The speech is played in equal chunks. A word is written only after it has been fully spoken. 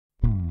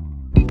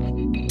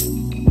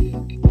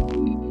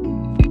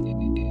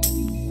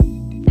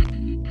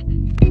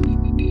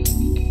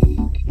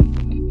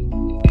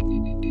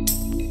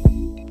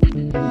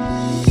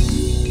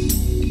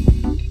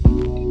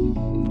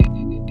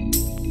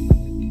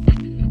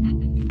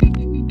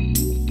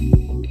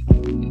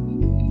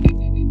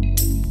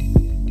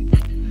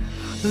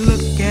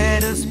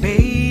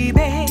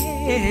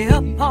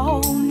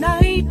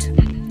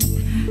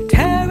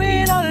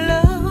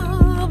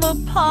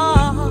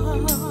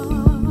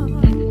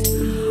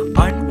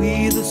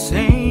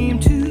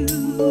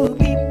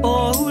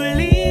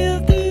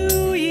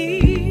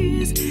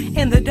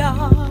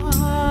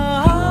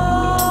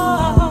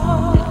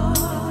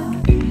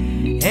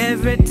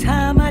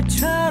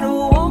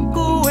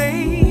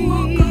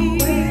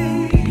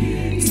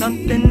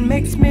Something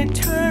makes me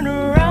turn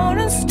around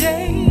and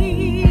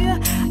stay.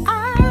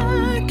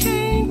 I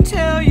can't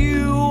tell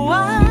you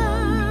why.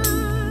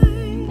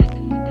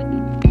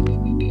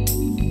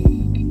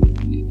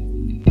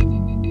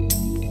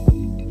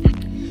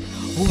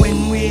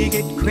 When we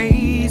get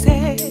crazy,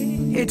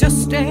 it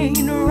just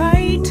ain't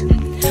right.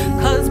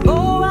 'Cause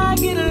boy, I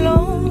get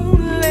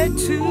lonely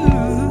too.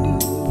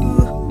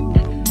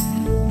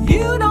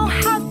 You don't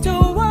have to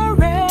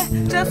worry,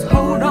 just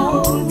hold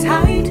on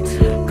tight.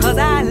 'Cause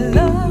I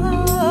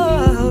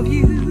love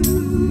you.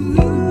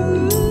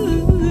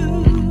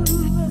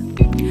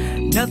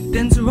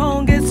 Nothing's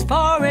wrong as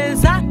far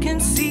as I can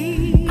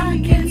see.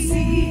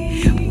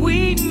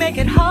 We make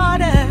it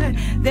harder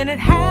than it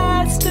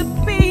has to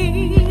be.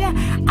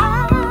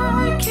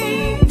 I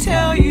can't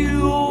tell you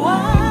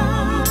why.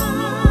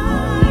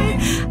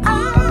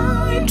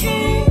 I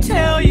can't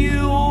tell you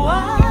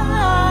why.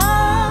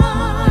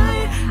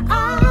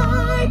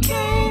 I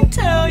can't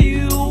tell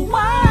you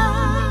why.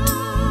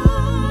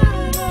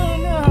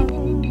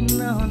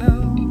 No, no, no.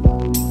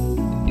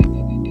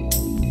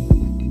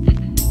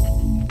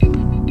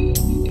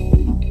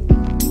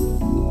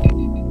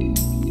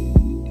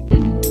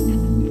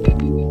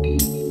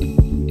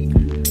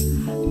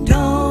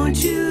 Don't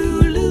you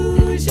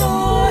lose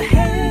your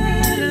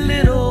head,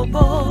 little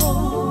boy.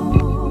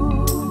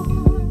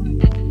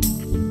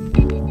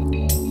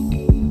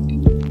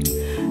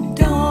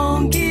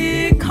 Don't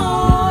get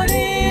caught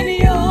in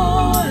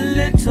your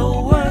little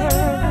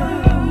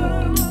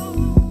world.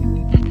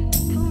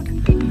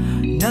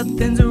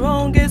 Nothing's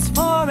wrong as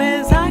far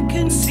as I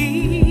can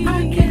see.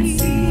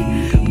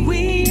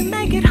 We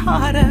make it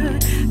harder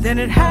than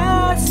it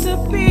has to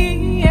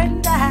be,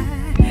 and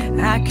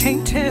I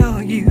can't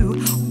tell you